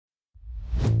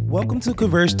Welcome to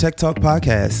Converge Tech Talk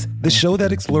Podcast, the show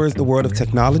that explores the world of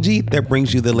technology that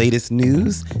brings you the latest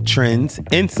news, trends,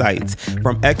 insights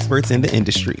from experts in the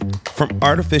industry. From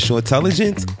artificial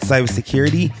intelligence,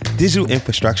 cybersecurity, digital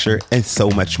infrastructure, and so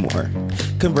much more.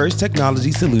 Converge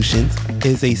Technology Solutions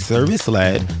is a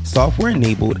service-led,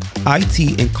 software-enabled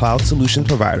IT and cloud solution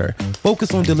provider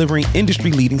focused on delivering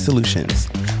industry-leading solutions.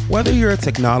 Whether you're a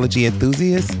technology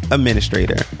enthusiast,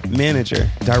 administrator, manager,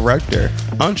 director,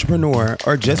 entrepreneur,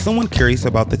 or just someone curious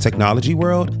about the technology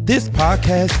world, this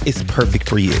podcast is perfect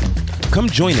for you. Come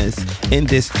join us in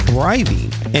this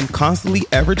thriving and constantly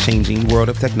ever-changing world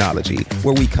of technology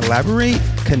where we collaborate,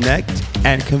 connect,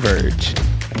 and converge.